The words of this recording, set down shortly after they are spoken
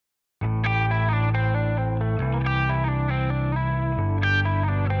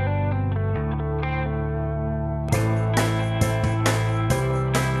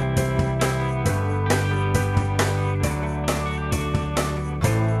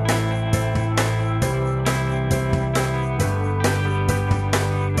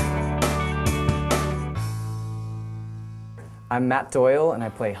I'm Matt Doyle and I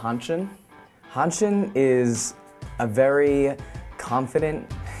play Hanshin. Hanshin is a very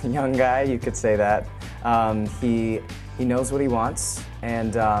confident young guy, you could say that. He knows what he wants,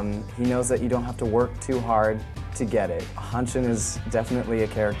 and he knows that you don't have to work too hard to get it. Hanshin is definitely a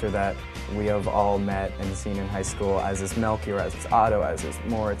character that we have all met and seen in high school, as is Melchior, as is Otto, as is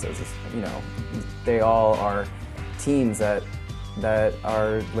Moritz, as is, they all are teams that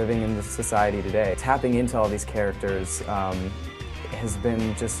are living in the society today. Tapping into all these characters has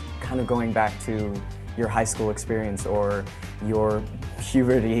been just kind of going back to your high school experience or your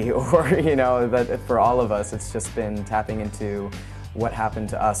puberty, or that for all of us it's just been tapping into what happened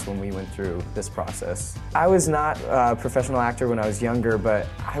to us when we went through this process. I was not a professional actor when I was younger, but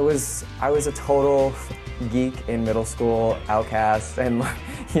I was a total geek in middle school, outcast, and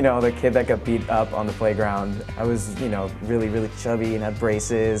the kid that got beat up on the playground. I was really chubby and had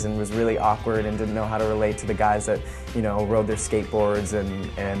braces and was really awkward and didn't know how to relate to the guys that rode their skateboards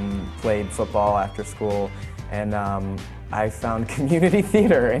and played football after school. And I found community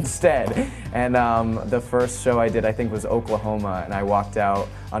theater instead. And the first show I did, I think, was Oklahoma, and I walked out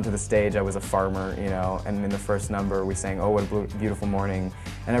onto the stage. I was a farmer, and in the first number we sang "Oh, What a Beautiful Morning,"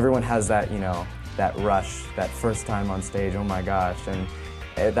 and everyone has that, that rush, that first time on stage, oh my gosh, and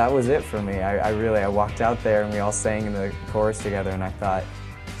that was it for me. I walked out there and we all sang in the chorus together, and I thought,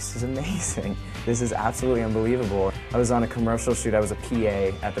 this is amazing. This is absolutely unbelievable. I was on a commercial shoot. I was a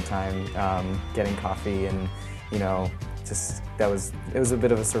PA at the time, getting coffee, and it was a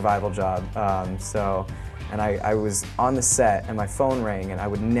bit of a survival job. And I was on the set and my phone rang, and I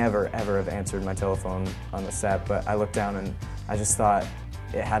would never ever have answered my telephone on the set, but I looked down and I just thought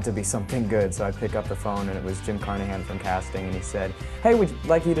it had to be something good, so I picked up the phone and it was Jim Carnahan from casting, and he said, "Hey, we'd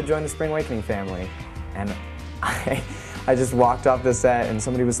like you to join the Spring Awakening family." And I just walked off the set and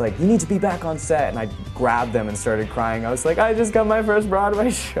somebody was like, "You need to be back on set," and I grabbed them and started crying. I was like, I just got my first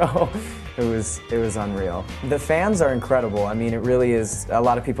Broadway show. It was unreal. The fans are incredible. I mean, it really is. A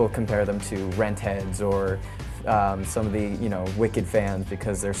lot of people compare them to rent heads or some of the Wicked fans,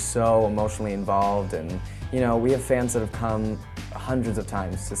 because they're so emotionally involved, and we have fans that have come hundreds of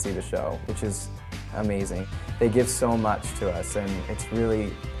times to see the show, which is amazing. They give so much to us, and it's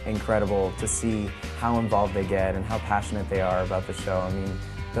really incredible to see how involved they get and how passionate they are about the show. I mean,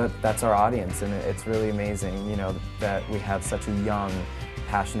 that's our audience, and it's really amazing, that we have such a young,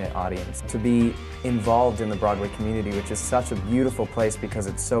 passionate audience. To be involved in the Broadway community, which is such a beautiful place because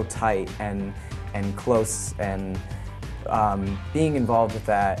it's so tight and close, and being involved with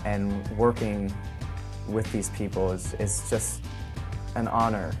that and working with these people is just an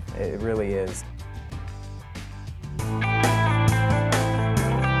honor. It really is.